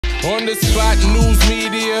On the spot news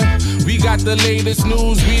media, we got the latest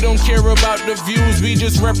news. We don't care about the views, we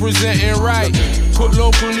just representing right. Put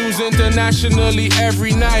local news internationally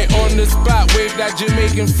every night. On the spot, wave that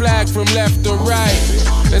Jamaican flag from left to right.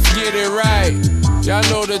 Let's get it right, y'all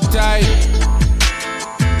know the type.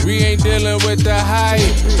 We ain't dealing with the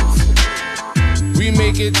hype. We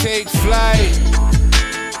make it take flight.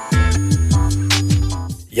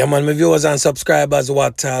 Yeah man, my viewers and subscribers,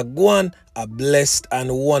 what go on? A blessed and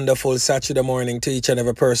wonderful Saturday morning to each and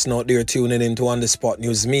every person out there tuning into On The Spot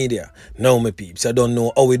News Media. Now, my peeps, I don't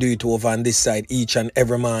know how we do it over on this side each and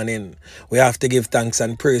every morning. We have to give thanks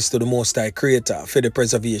and praise to the Most High Creator for the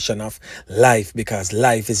preservation of life, because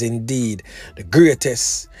life is indeed the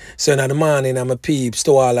greatest. So in the morning, I'm a peeps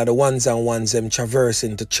to all of the ones and ones them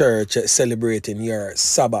traversing to church, celebrating your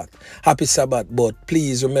Sabbath. Happy Sabbath, but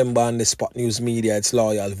please remember On The Spot News Media, its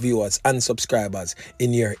loyal viewers and subscribers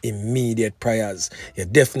in your immediate prayers. You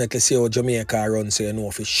definitely see how Jamaica runs, so you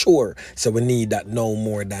know for sure. So we need that now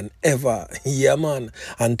more than ever. Yeah, man.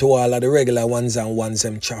 And to all of the regular ones and ones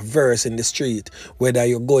them traverse in the street, whether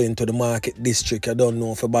you're going to the market district, you don't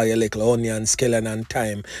know if you buy a little onion, skillet and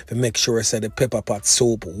thyme, to make sure say the pepper pot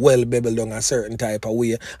soup well beveled on a certain type of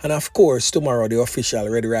way. And of course, tomorrow the official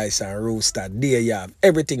red rice and rooster, there you have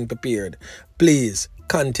everything prepared. Please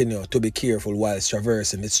continue to be careful whilst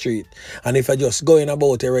traversing the street. And if you're just going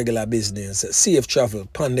about your regular business, safe travel,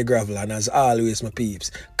 pan the gravel, and as always, my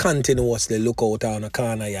peeps, continuously look out on the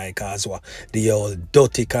corner here, because the old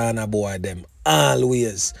dirty corner boy them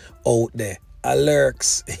always out there.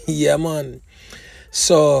 Alerts. Yeah, man.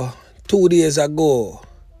 So, 2 days ago,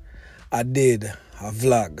 I did a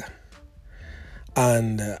vlog,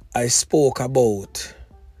 and I spoke about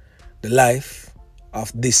the life of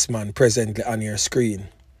this man presently on your screen,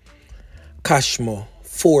 Kashmo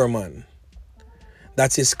Foreman.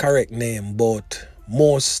 That's his correct name, but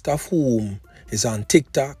most of whom is on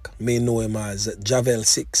TikTok may know him as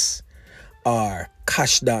Javel6 or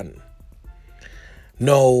Kashdan.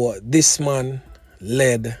 Now, this man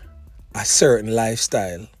led a certain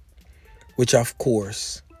lifestyle, which of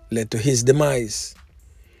course led to his demise.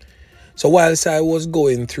 So whilst I was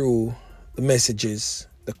going through the messages,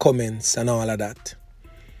 the comments and all of that,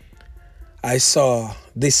 I saw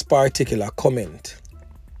this particular comment.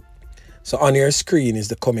 So on your screen is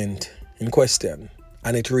the comment in question,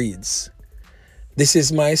 and it reads, "This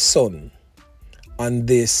is my son on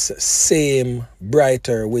this same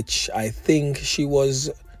brighter," which I think she was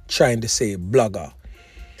trying to say blogger,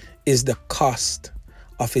 "is the cost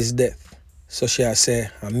of his death." So she has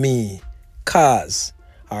said, "Me cause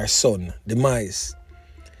our son demise.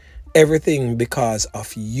 Everything because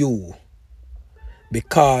of you.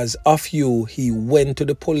 Because of you, he went to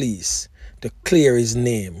the police to clear his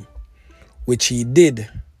name, which he did,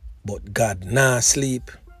 but God nah sleep."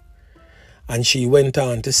 And she went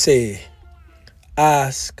on to say,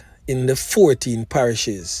 "Ask in the 14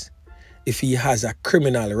 parishes if he has a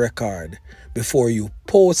criminal record before you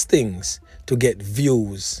post things to get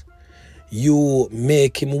views. You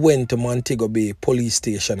make him went to Montego Bay police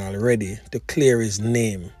station already to clear his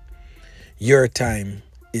name. Your time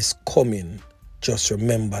is coming. Just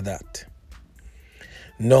remember that."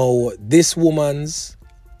 Now, this woman's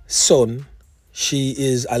son, she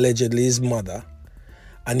is allegedly his mother,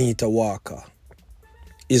 Annetta Walker,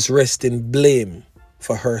 is resting blame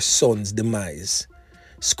for her son's demise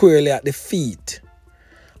squarely at the feet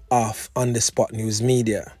of On The Spot News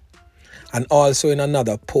Media. And also in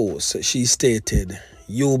another post, she stated,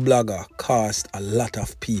 "You blogger cost a lot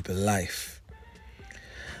of people life."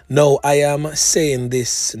 Now, I am saying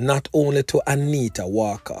this not only to Annetta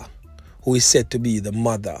Walker, who is said to be the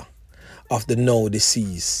mother of the now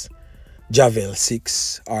deceased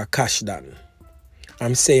Javel6 or Kashdan.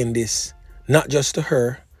 I'm saying this not just to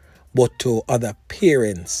her, but to other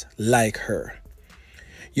parents like her.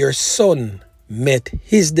 Your son met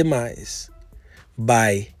his demise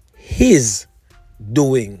by his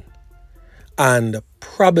doing, and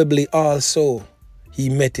probably also he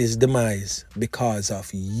met his demise because of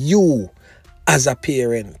you as a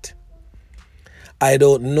parent. I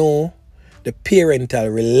don't know the parental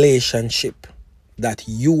relationship that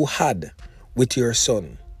you had with your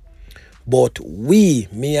son, but we,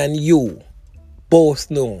 me and you, both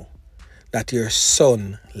know that your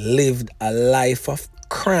son lived a life of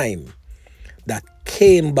crime that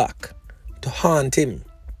came back to haunt him.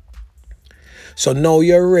 So now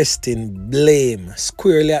you're resting blame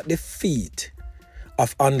squarely at the feet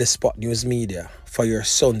of On The Spot News Media for your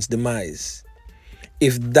son's demise.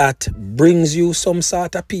 If that brings you some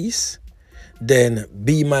sort of peace, then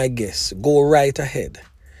be my guest. Go right ahead.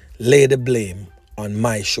 Lay the blame on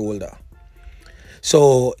my shoulder.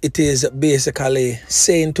 So it is basically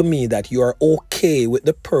saying to me that you are okay with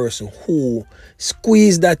the person who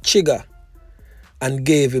squeezed that trigger and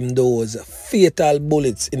gave him those fatal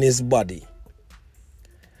bullets in his body.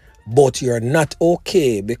 But you're not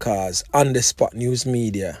okay because On The Spot News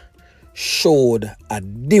Media showed a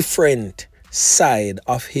different side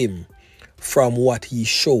of him from what he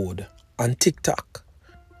showed on TikTok.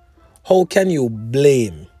 How can you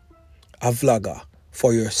blame a vlogger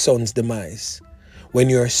for your son's demise when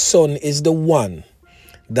your son is the one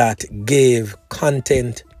that gave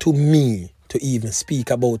content to me to even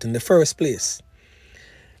speak about in the first place?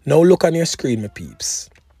 Now look on your screen, my peeps.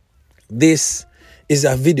 This is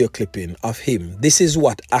a video clipping of him. This is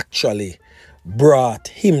what actually brought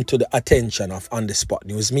him to the attention of On The Spot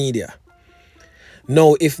News Media.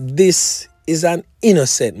 Now, if this is an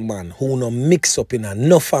innocent man who no mix up in a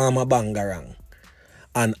no farmer bangarang,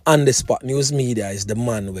 and On The Spot News Media is the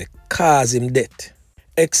man who cause him death,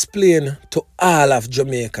 explain to all of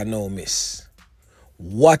Jamaica now, miss.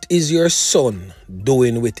 What is your son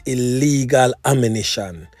doing with illegal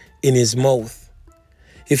ammunition in his mouth?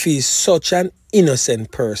 If he is such an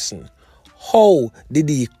innocent person, how did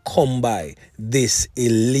he come by this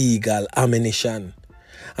illegal ammunition?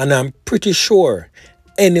 And I'm pretty sure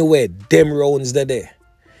anywhere them rounds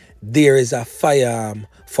there is a firearm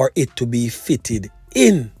for it to be fitted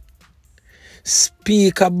in.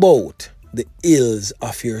 Speak about the ills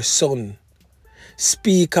of your son.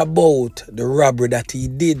 Speak about the robbery that he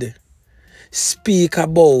did. Speak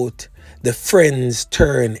about the friends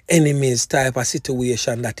turn enemies type of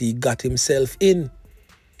situation that he got himself in.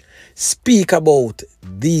 Speak about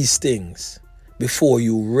these things before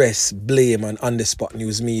you rest blame on The Spot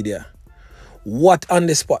News Media. What On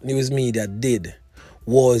The Spot News Media did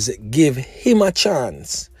was give him a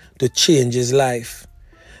chance to change his life.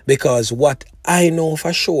 Because what I know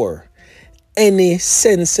for sure, any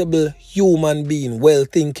sensible human being,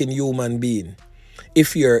 well-thinking human being,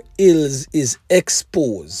 if your ills is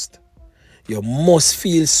exposed, you must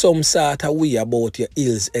feel some sort of way about your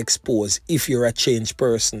ills exposed if you're a changed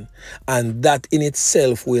person. And that in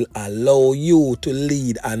itself will allow you to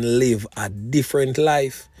lead and live a different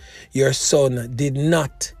life. Your son did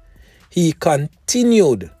not. He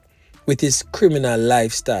continued with his criminal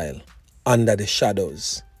lifestyle under the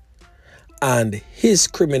shadows. And his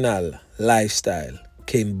criminal lifestyle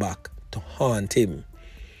came back to haunt him.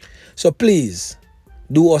 So please,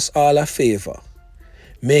 do us all a favor.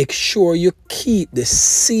 Make sure you keep the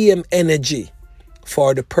same energy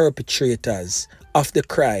for the perpetrators of the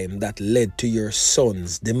crime that led to your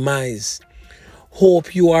son's demise.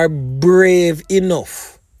 Hope you are brave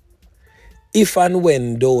enough. If and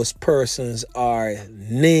when those persons are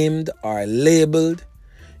named or labeled,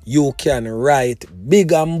 you can write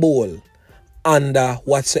big and bold under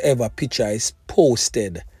whatsoever picture is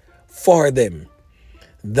posted for them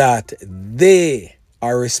that they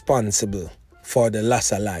are responsible for the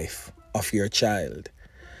loss of life of your child.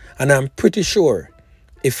 And I'm pretty sure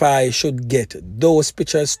if I should get those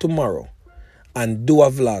pictures tomorrow and do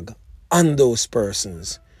a vlog on those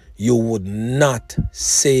persons, you would not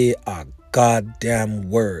say a goddamn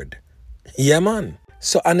word. Yeah, man.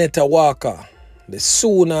 So Annetta Walker, the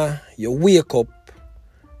sooner you wake up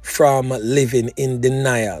from living in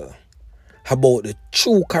denial about the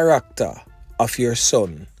true character of your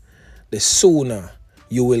son, the sooner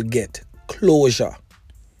you will get closure.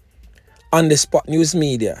 On The Spot News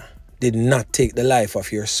Media did not take the life of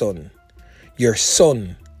your son. Your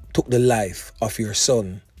son took the life of your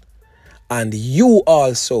son. And you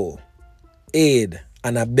also aid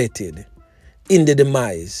and abetted in the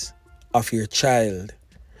demise of your child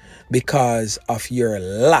because of your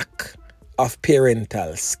lack of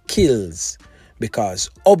parental skills. Because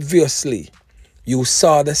obviously you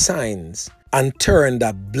saw the signs and turned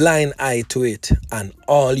a blind eye to it, and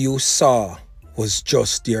all you saw was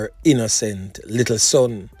just your innocent little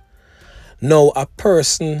son. Now a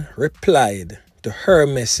person replied to her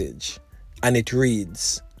message, and it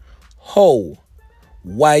reads, how,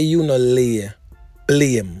 why you no lay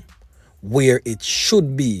blame where it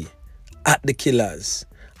should be at the killers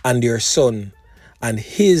and your son and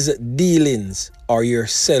his dealings, or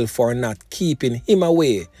yourself for not keeping him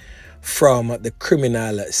away from the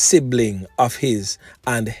criminal sibling of his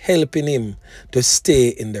and helping him to stay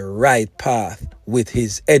in the right path with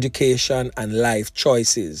his education and life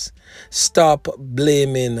choices. Stop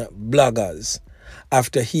blaming bloggers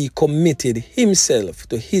after he committed himself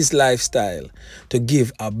to his lifestyle to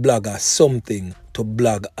give a blogger something to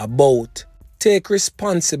blog about. Take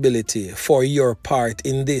responsibility for your part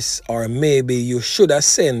in this, or maybe you should have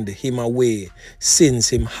sent him away since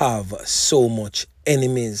him have so much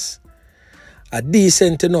enemies. a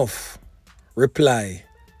decent enough reply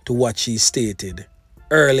to what she stated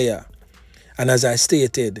earlier. And as I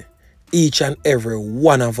stated, each and every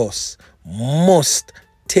one of us must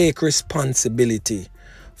take responsibility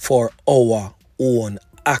for our own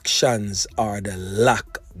actions or the lack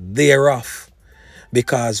thereof.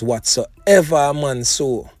 Because whatsoever a man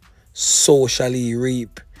sow, so shall he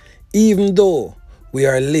reap. Even though we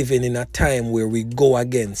are living in a time where we go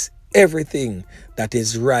against everything that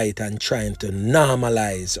is right and trying to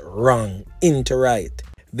normalize wrong into right,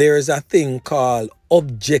 there is a thing called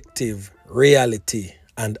objective reality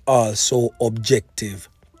and also objective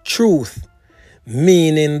truth.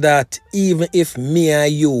 Meaning that even if me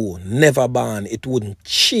and you never born, it wouldn't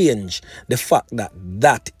change the fact that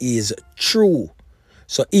that is true.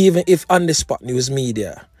 So even if On The Spot News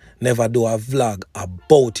Media never do a vlog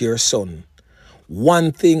about your son,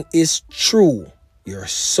 one thing is true: your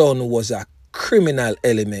son was a criminal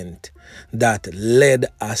element that led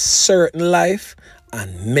a certain life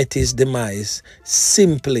and met his demise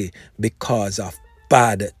simply because of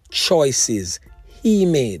bad choices he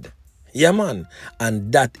made. Yeah, man.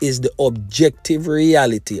 And that is the objective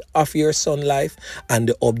reality of your son's life and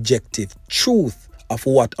the objective truth of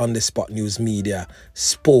what On The Spot News Media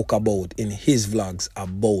spoke about in his vlogs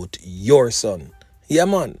about your son. Yeah,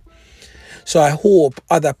 man. So I hope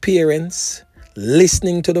other parents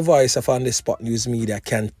listening to the voice of On The Spot News Media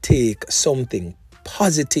can take something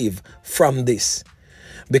positive from this.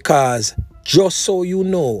 Because just so you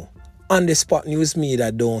know, On The Spot News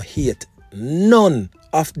Media don't hate none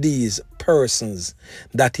of these persons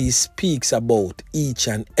that he speaks about each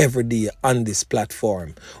and every day on this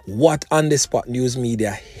platform. What On The Spot News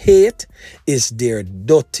Media hate is their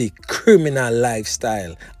dirty criminal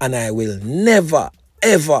lifestyle, and I will never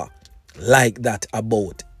ever like that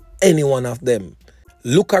about any one of them.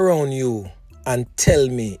 Look around you and tell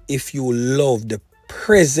me if you love the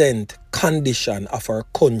present condition of our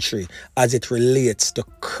country as it relates to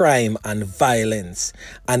crime and violence,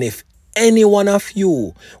 and if any one of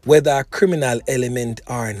you, whether a criminal element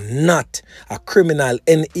or not, a criminal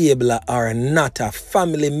enabler or not, a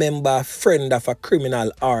family member, friend of a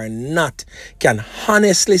criminal or not, can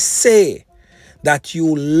honestly say that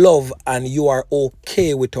you love and you are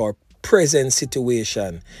okay with our present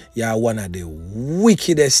situation, you are one of the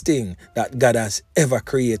wickedest things that God has ever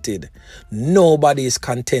created. Nobody is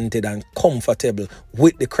contented and comfortable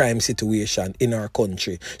with the crime situation in our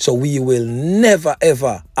country. So we will never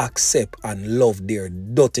ever accept and love their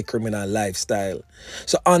dirty criminal lifestyle.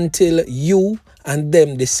 So until you and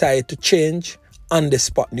them decide to change, On The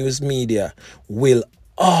Spot News Media will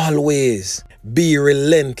always be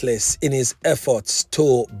relentless in his efforts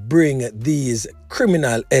to bring these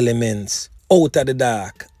criminal elements out of the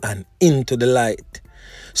dark and into the light.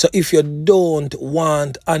 So if you don't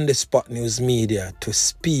want On The Spot News Media to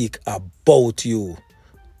speak about you,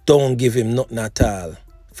 don't give him nothing at all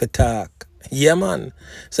for talk. Yeah, man.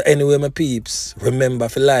 So anyway, my peeps, remember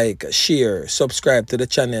to like, share, subscribe to the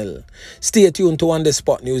channel. Stay tuned to On The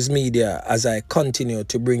Spot News Media as I continue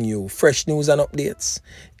to bring you fresh news and updates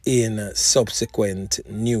in subsequent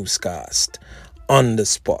newscast. On The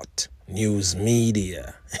Spot News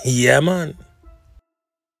Media. Yeah, man.